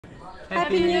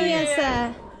Happy New Year,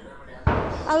 sir.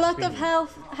 A lot of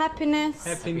health, happiness.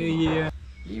 Happy New Year.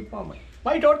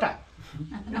 My daughter.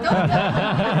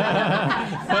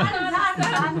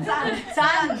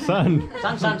 Son.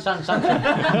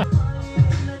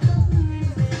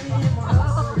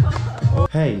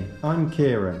 Hey, I'm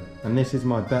Kieran, and this is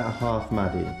my better half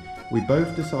Maddie. We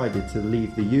both decided to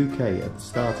leave the UK at the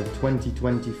start of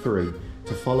 2023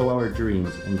 to follow our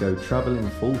dreams and go travelling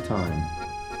full time.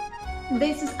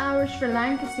 This is our Sri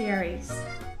Lanka series.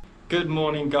 Good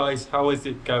morning, guys. How is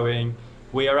it going?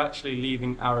 We are actually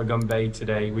leaving Aragon Bay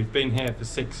today. We've been here for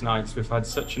 6 nights. We've had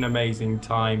such an amazing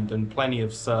time, done plenty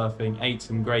of surfing, ate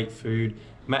some great food,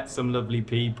 met some lovely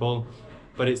people.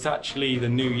 But it's actually the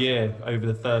new year over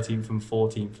the 13th and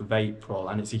 14th of April,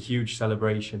 and it's a huge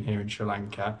celebration here in Sri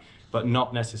Lanka, but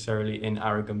not necessarily in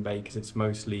Aragon Bay because it's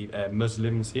mostly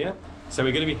Muslims here. So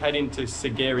we're going to be heading to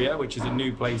Sigiriya, which is a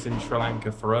new place in Sri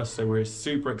Lanka for us. So we're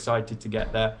super excited to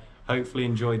get there, hopefully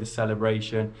enjoy the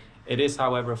celebration. It is,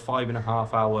 however, a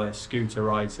 5.5-hour scooter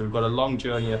ride, so we've got a long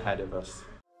journey ahead of us.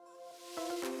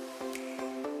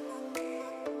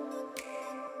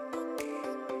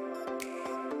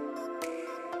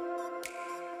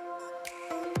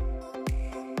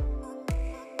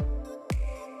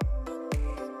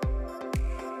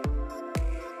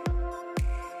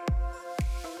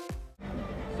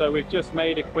 So we've just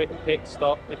made a quick pit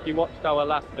stop. If you watched our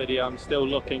last video, I'm still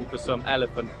looking for some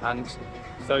elephant pants.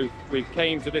 So we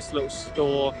came to this little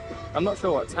store. I'm not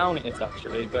sure what town it is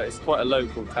actually, but it's quite a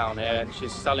local town here, and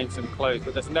she's selling some clothes,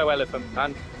 but there's no elephant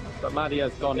pants. But Maddie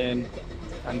has gone in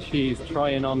and she's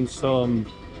trying on some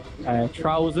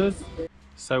trousers.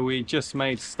 So we just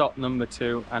made stop number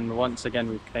 2, and once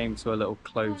again we came to a little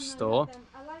clothes store.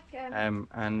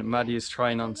 And Maddie is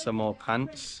trying on some more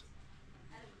pants.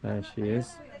 There she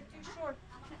is.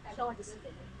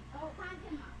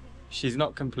 She's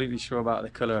not completely sure about the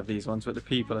colour of these ones, but the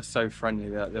people are so friendly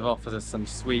that they've offered us some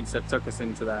sweets. They've took us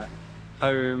into their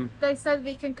home. They said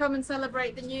we can come and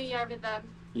celebrate the new year with them.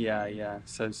 Yeah,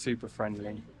 so super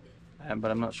friendly. But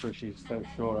I'm not sure she's so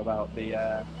sure about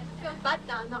the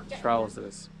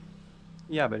trousers.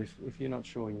 Yeah, but if you're not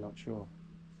sure, you're not sure.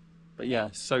 But yeah,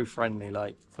 so friendly,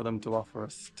 like, for them to offer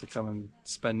us to come and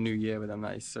spend New Year with them,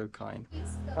 that is so kind.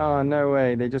 Oh, no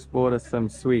way, they just bought us some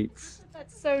sweets.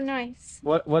 That's so nice.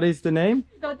 What is the name?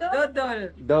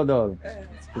 Dodol. Dodol.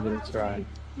 Let's give it a try.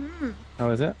 How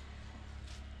is it?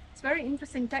 It's very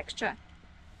interesting texture.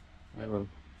 I'll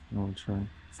try.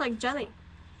 It's like jelly.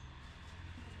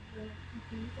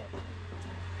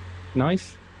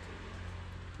 Nice?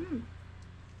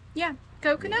 Yeah,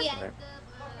 coconut? Yeah,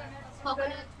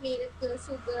 coconut, milk,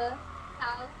 sugar,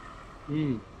 cow,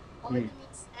 all the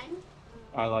mix and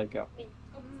I like it.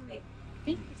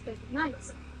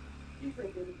 Nice.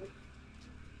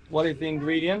 What is the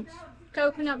ingredients?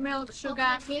 Coconut milk,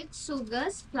 sugar. milk,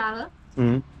 sugars, flour,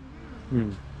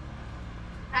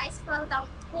 rice flour,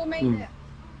 Who made it?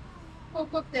 Who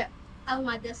cooked it? our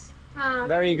mothers.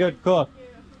 Very good cook.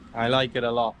 I like it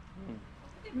a lot.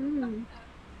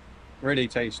 Really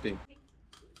tasty.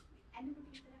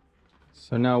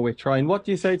 So now we're trying, what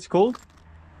do you say it's called?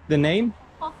 The name?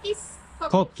 Cookies.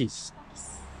 Cookies.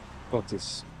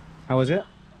 Cookies. How is it?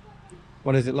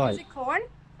 What is it like? Is it corn?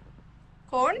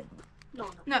 Corn? No.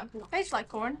 No, tastes like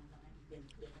corn.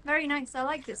 Very nice, I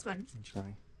like this one.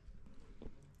 Try.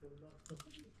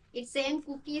 It's same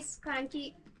cookies,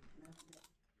 crunchy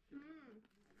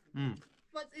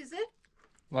What is it?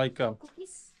 Like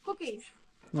cookies. Cookies.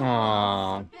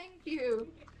 Aww. Thank you.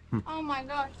 Oh my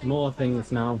gosh. More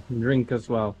things now. Drink as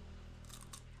well.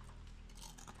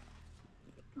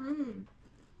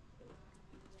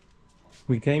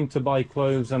 We came to buy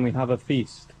clothes and we have a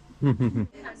feast. Thank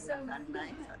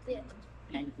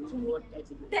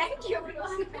you.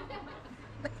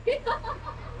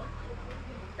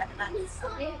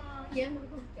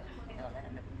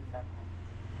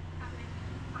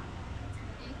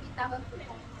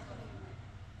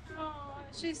 Oh,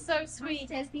 she's so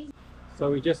sweet. So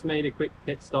we just made a quick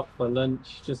pit stop for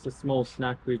lunch, just a small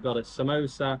snack. We've got a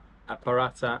samosa, a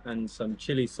paratha and some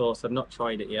chili sauce. I've not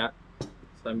tried it yet,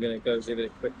 so I'm going to go give it a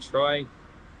quick try.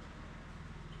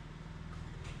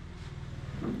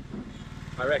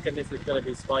 I reckon this is going to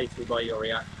be spicy by your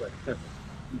reaction.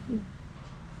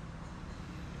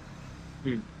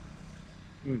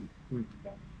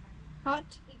 Hot?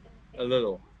 A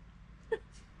little.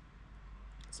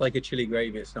 It's like a chili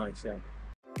gravy, it's nice, yeah.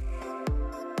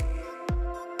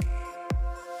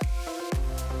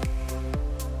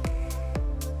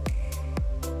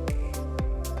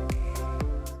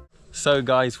 So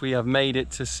guys, we have made it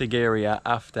to Sigiriya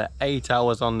after 8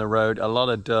 hours on the road. A lot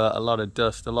of dirt, a lot of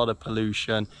dust, a lot of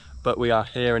pollution. but we are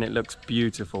here and it looks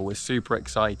beautiful. We're super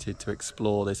excited to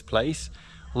explore this place.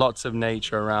 Lots of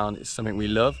nature around, it's something we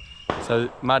love.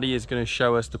 So Maddie is going to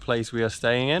show us the place we are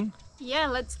staying in. Yeah,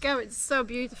 let's go. It's so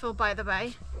beautiful, by the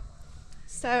way.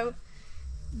 So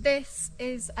this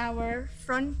is our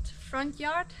front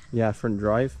yard. Yeah, front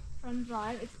drive. Front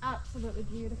drive. It's absolutely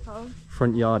beautiful.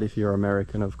 Front yard if you're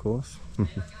American, of course.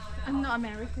 I'm not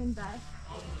American, but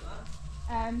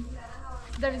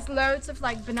there's loads of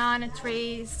like banana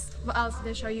trees. What else did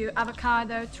I show you?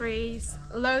 Avocado trees,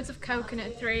 loads of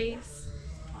coconut trees,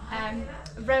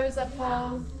 rose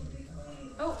apple.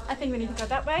 Oh, I think we need to go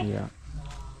that way. Yeah.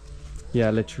 Yeah,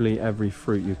 literally every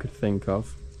fruit you could think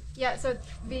of. Yeah, so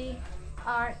we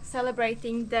are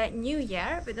celebrating the New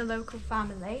Year with a local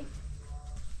family.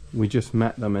 We just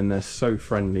met them and they're so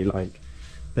friendly, like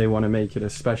they want to make it a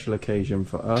special occasion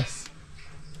for us,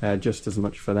 just as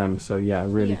much for them. So yeah,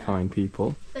 really kind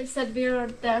people. They said we're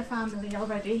their family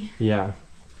already. Yeah,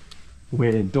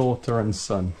 we're daughter and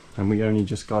son and we only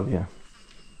just got here.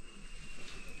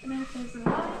 And then there's a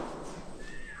light.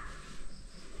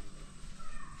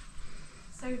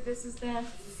 So this is the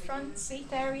front seat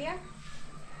area.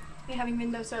 We're having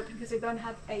windows open because we don't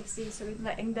have AC, so we're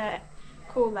letting the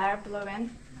cool air blow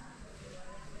in.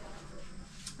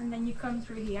 And then you come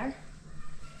through here.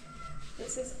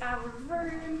 This is our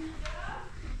room.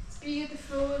 It's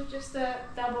beautiful, just a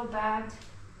double bed,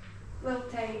 little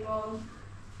table.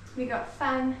 We got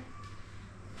fan,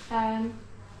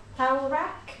 towel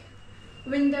rack,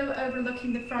 window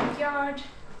overlooking the front yard.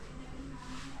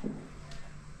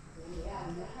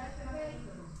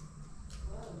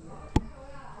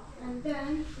 And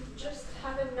then we just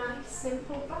have a nice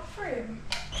simple bathroom.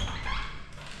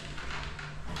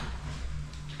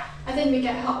 And then we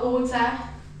get hot water.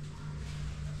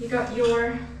 You got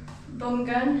your bum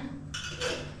gun.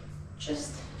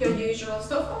 Just your usual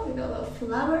stuff. Oh, we got a little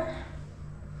flower.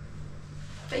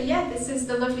 But yeah, this is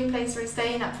the lovely place we're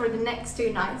staying at for the next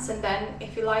 2 nights, and then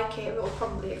if you like it, we'll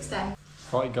probably extend.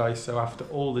 Right guys, so after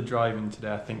all the driving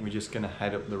today, I think we're just going to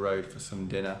head up the road for some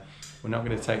dinner. We're not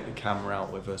going to take the camera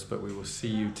out with us, but we will see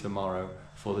you tomorrow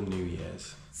for the New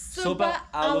Year's. Suba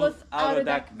Aluf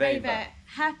Arudak Veva.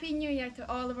 Happy New Year to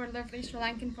all of our lovely Sri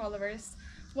Lankan followers.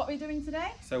 What are we doing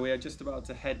today? So we are just about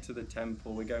to head to the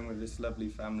temple. We're going with this lovely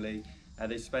family.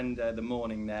 They spend the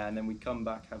morning there and then we come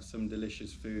back, have some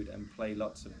delicious food and play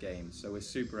lots of games. So we're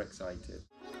super excited.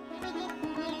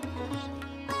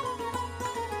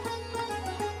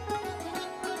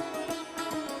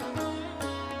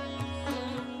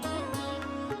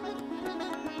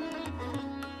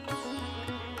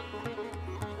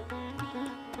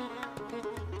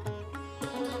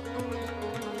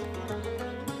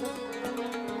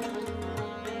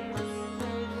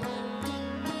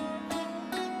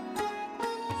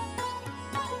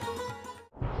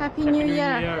 Happy New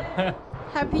Year!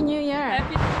 Happy New Year!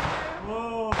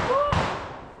 Whoa!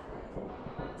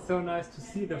 So nice to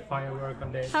see the firework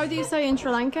on there. How do you say in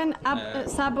Sri Lankan?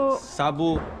 Sabu.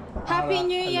 Sabu. Happy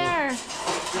New Year!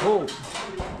 Oh.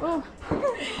 Oh.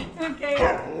 Okay.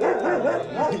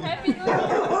 Happy New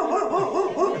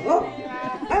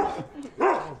Year.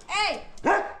 Hey!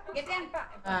 Get in.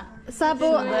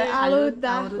 Sabu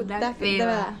aludak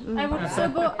dera.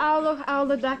 Sabu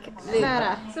aludak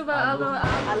dera. Suba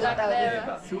aludak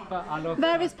dera. Super aloha.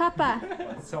 Where is Papa?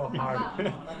 So hard.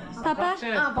 Papa?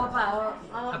 Papa.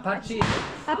 Apache.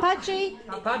 Apache?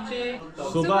 Apache.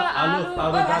 Suba aluf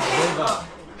arudak veva.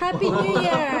 Happy New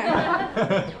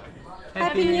Year!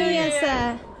 Happy New Year,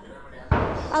 sir!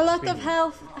 A lot of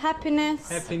health, happiness.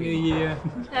 Happy New Year.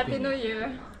 Happy New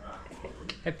Year.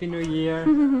 Happy New Year.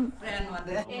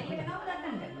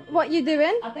 What you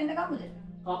doing?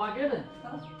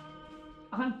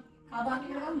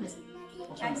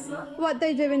 What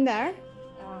they doing there?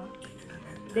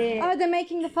 Oh, they're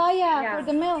making the fire for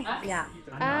the milk. Yeah.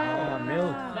 Ah,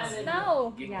 Milk.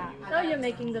 Now. Yeah. Now you're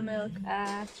making the milk.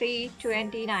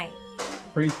 3:29.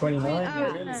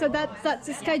 3:29. oh, so that's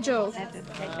the schedule.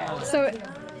 So,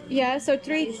 yeah, so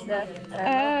 3.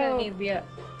 Beer.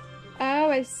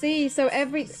 Oh, I see. So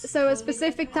a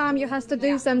specific time you have to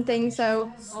do something.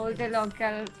 So All the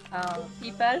local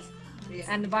people,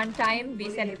 and one time we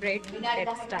celebrate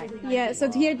that time. yeah,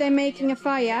 so here they're making a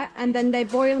fire and then they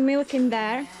boil milk in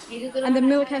there, and the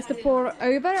milk has to pour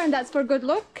over, and that's for good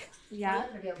luck. Yeah.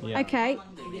 Okay.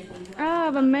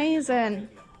 Oh, amazing.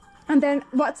 And then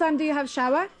what time do you have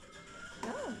shower?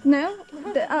 No?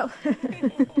 Oh.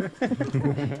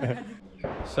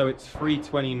 So it's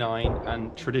 3:29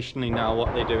 and traditionally now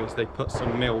what they do is they put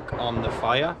some milk on the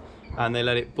fire and they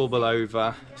let it bubble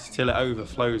over till it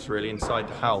overflows really inside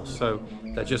the house. So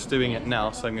they're just doing it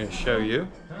now, so I'm going to show you.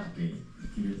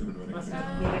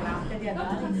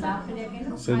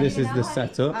 So this is the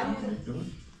setup.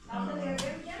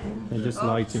 They're just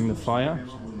lighting the fire.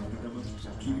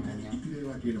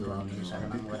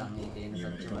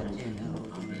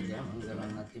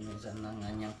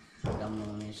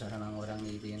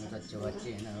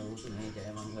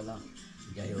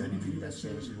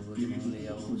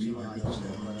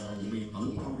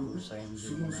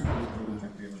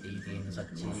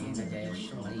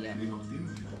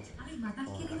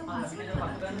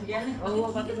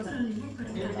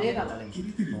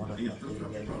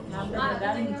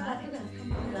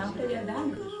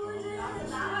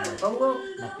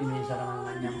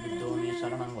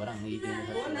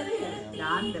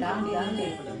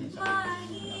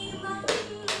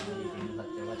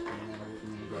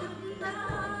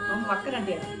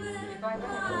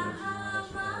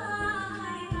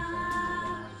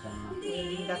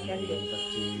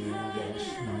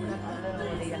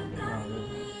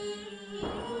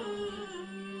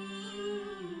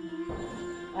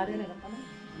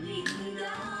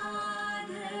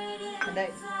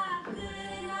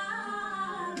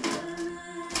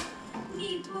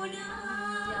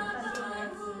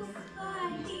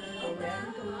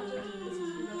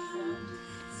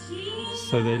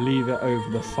 So they leave it over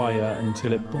the fire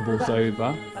until it bubbles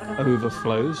over,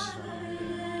 overflows.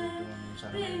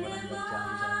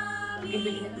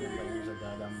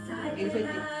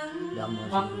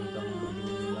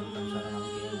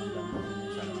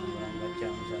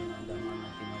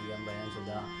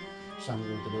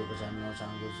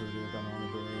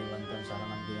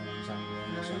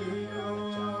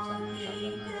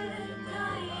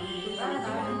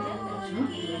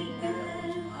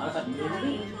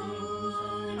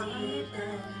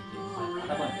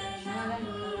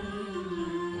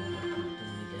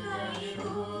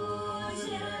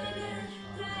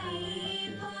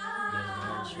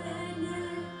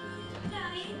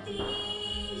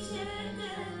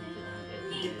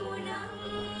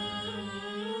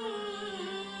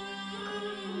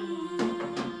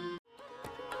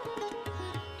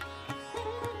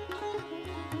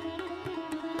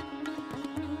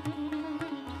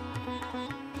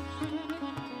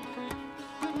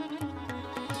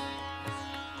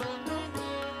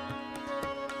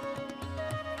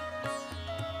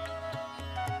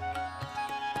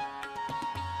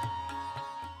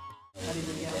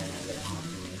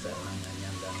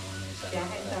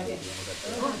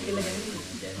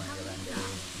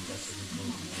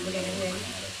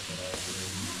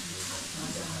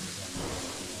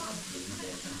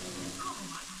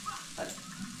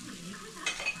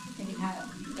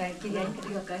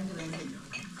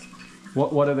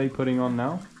 What are they putting on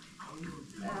now?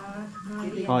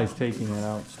 Oh, he's taking it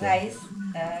out still. Rice,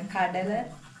 kadala,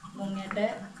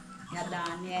 mungeta,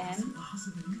 yadanya,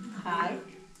 hal.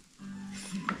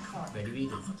 Very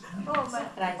good.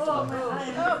 Rice.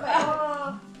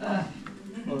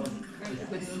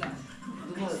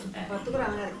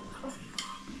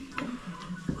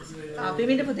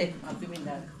 Piminda putih.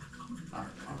 Piminda.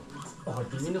 Oh,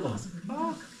 piminda kok.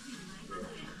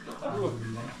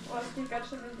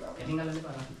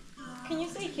 Can you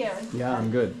see Kieran? Yeah, I'm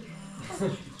good.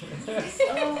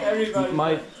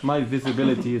 My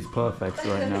visibility is perfect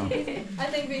right now. I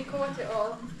think we caught it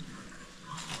all.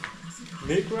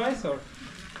 Milk rice or?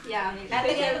 Yeah,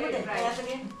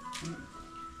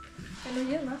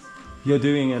 You're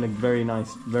doing a very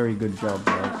nice, very good job,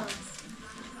 guys.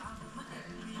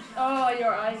 Oh,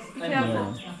 your eyes. Be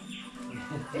careful.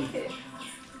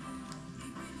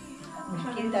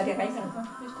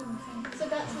 So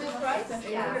that's milk rice?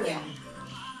 Yeah.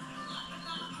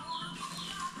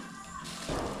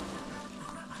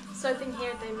 So I think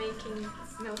here they're making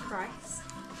milk rice.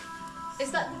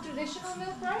 Is that the traditional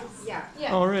milk rice? Yeah.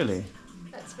 Yeah. Oh, really?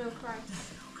 That's milk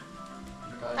rice.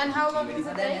 And how long does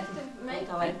it take to make?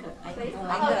 How long does it take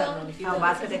to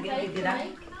make?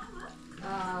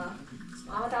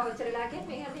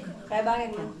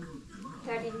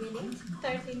 13 minutes.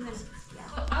 13 minutes.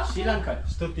 Sri Lankan.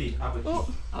 Stuti.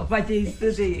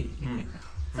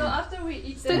 So after we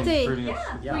eat Stuti.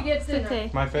 we get dinner.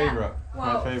 My favorite.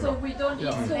 Wow, so we don't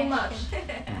eat so much.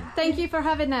 Thank you for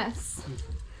having us.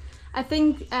 I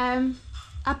think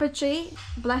Apache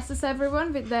blesses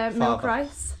everyone with the milk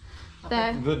rice.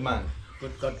 Good man.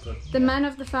 The man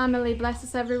of the family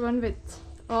blesses everyone with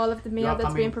all of the meal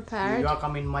that's being prepared. You are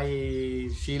coming my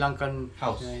Sri Lankan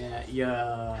House.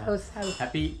 House.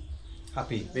 Happy.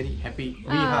 Very happy.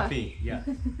 We happy. Yeah.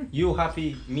 You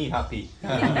happy, me happy.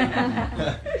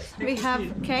 We have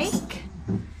cake.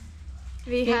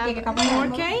 We have more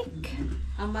cake.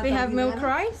 We have milk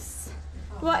rice.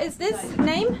 What is this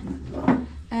name?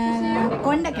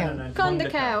 Konda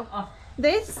Konda.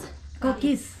 This?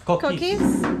 Cookies.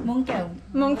 Cookies. Mung cow.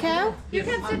 Mung cow. You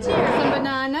can sit here. Some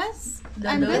bananas.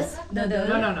 And this? No.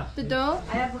 The dough.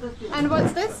 And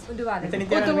what's this? Uduwada.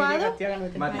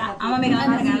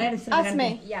 Ask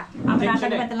me. Yeah.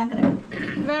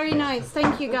 Very nice.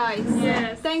 Thank you guys.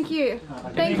 Yes. Thank you.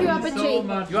 Thank you, Apache.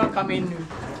 You are coming.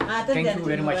 Thank you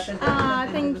very much.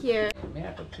 Thank you.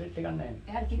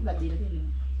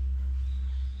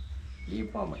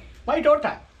 My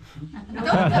daughter.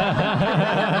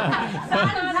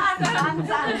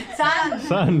 Son.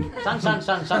 Son.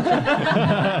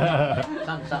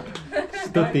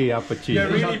 Stuti Apache. You're a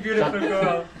really beautiful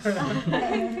girl.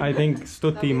 I think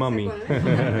Stuti mummy.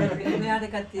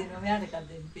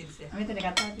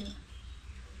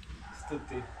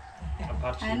 Stuti.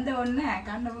 Apache. And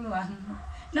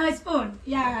no spoon.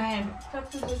 Yeah. Talk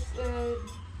to this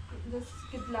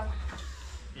good luck.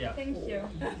 Yeah. Thank you.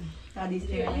 I'll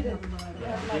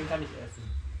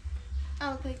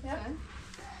take that.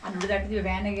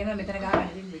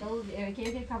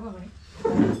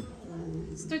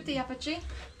 Stuti Apache.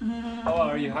 Oh,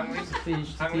 are you hungry?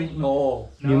 Hungry? No.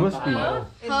 You must be.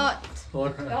 Hot.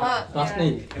 Last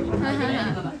name.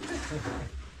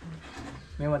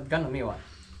 Mewat kan mewat.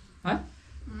 Huh?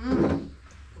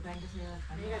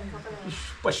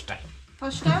 First time.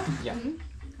 First time? Yeah.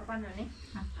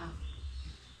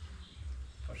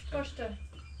 First.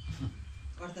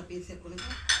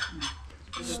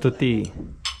 Stuti.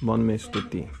 Bon me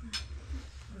Stuti.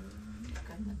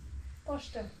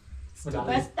 First.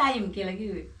 First time kila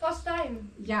gitu. First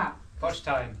time. Yeah. First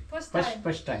time. First time.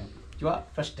 First time. You are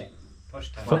first time.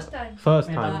 First time. First time. First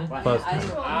time. First time.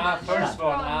 First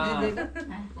one.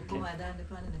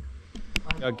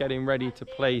 We are getting ready to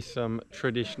play some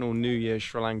traditional New Year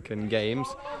Sri Lankan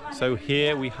games. So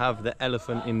here we have the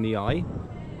elephant in the eye.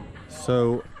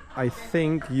 So I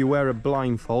think you wear a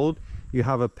blindfold, you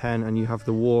have a pen and you have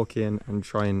to walk in and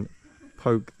try and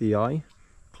poke the eye.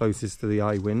 Closest to the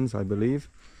eye wins, I believe.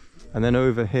 And then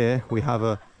over here we have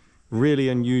a really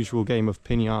unusual game of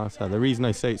pinata. The reason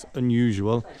I say it's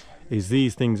unusual is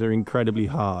these things are incredibly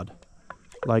hard.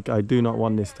 Like, I do not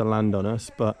want this to land on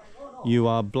us, but you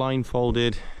are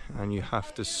blindfolded and you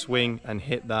have to swing and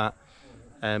hit that.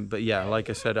 But yeah, like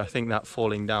I said, I think that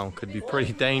falling down could be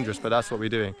pretty dangerous, but that's what we're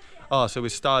doing. Oh, so we're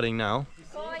starting now.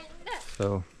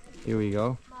 So here we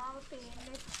go.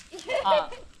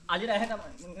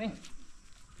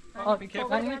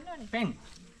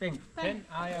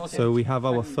 So we have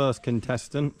our first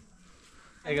contestant.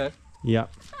 Yeah.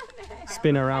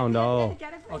 Spin around. Oh,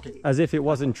 as if it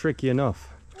wasn't tricky enough.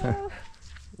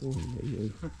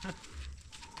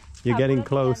 You're getting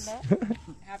close.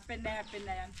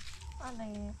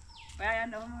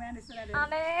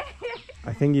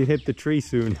 I think you hit the tree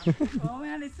soon.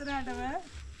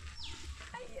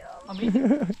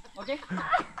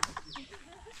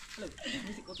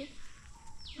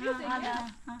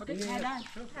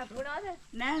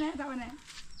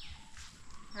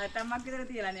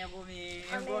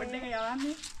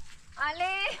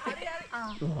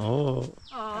 Oh.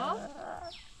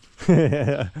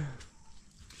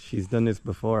 She's done this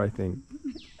before, I think.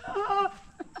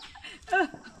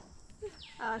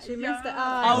 She missed it.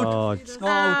 Out.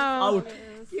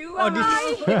 You are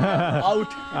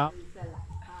out.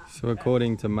 So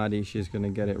according to Maddie, she's going to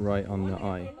get it right on the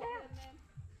eye.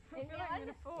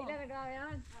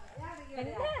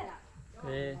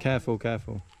 Careful,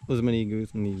 careful. Uzmani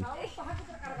Guzmani.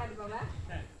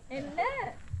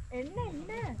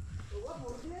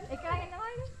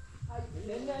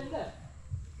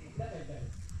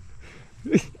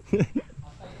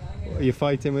 Are you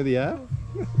fighting with the air?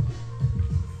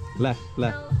 Left.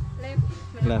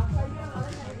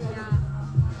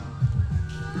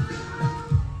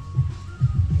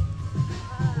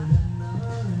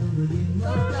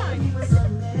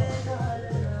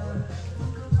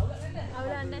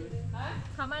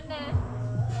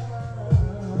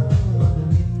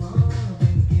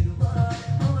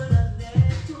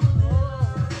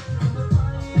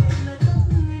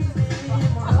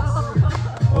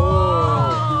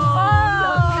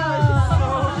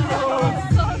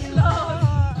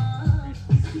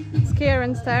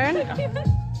 Kieran's turn.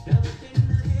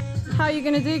 How are you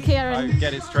going to do, Kieran? I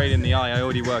get it straight in the eye. I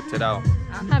already worked it out.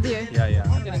 Have you? Yeah.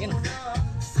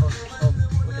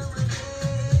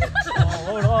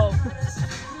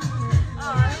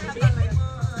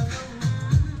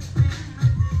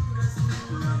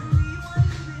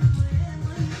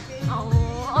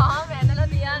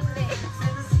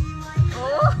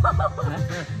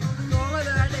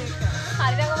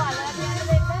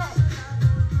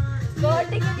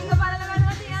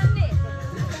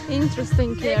 Inch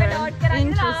Interesting, Kieran.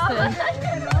 Interesting.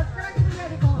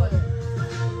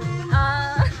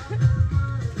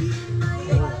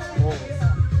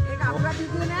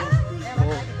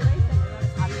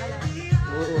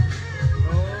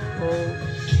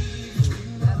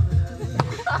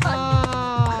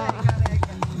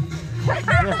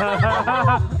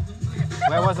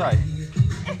 Where was I?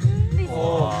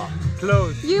 Oh,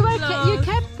 Close. You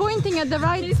kept pointing at the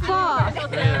right spot.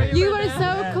 You were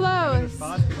so close.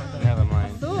 never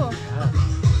mind. Oh.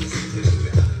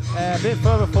 A bit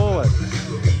further forward.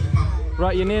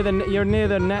 Right, you're near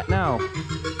the net now.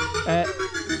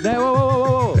 There,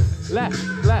 whoa. Left.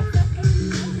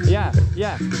 Yeah.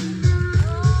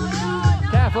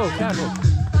 Careful.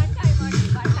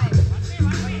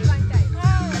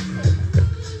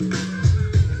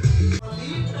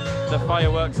 The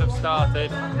fireworks have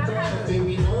started. Happy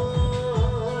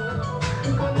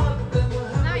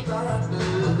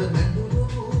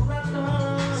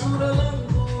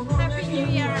New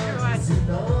Year, everyone.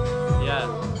 Yeah.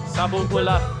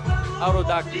 Dambulla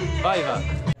Aurodak Vaiva.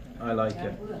 I like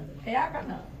it.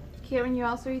 Kieran, you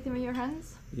also eating with your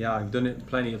hands? Yeah, I've done it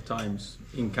plenty of times.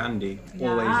 In Candy,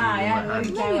 always eating with my hands.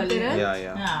 No, you didn't.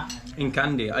 Yeah. In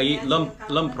Candy, I eat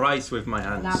lump rice with my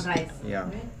hands. Lump rice. Yeah.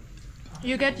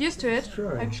 You get used to it,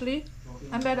 actually.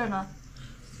 I'm better now.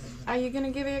 Are you gonna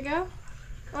give it a go?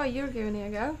 Oh, you're giving it a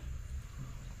go.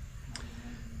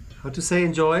 How to say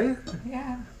enjoy?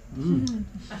 Yeah.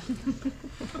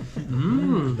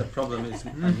 The problem is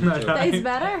Tastes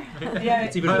better. Yeah.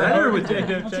 It's even better with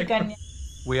Chicken.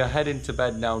 we are heading to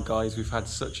bed now, guys. We've had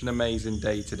such an amazing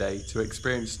day today. To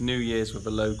experience New Year's with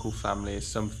a local family is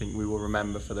something we will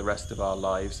remember for the rest of our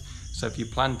lives. So if you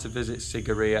plan to visit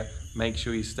Sigiriya, make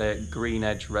sure you stay at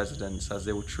Greenedge residence, as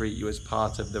they will treat you as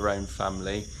part of their own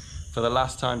family. For the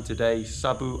last time today,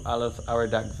 Sabu Alath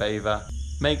Aradak Veva.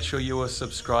 Make sure you are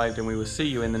subscribed and we will see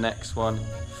you in the next one.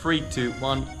 3, 2,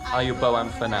 1,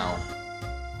 Ayubowan for now.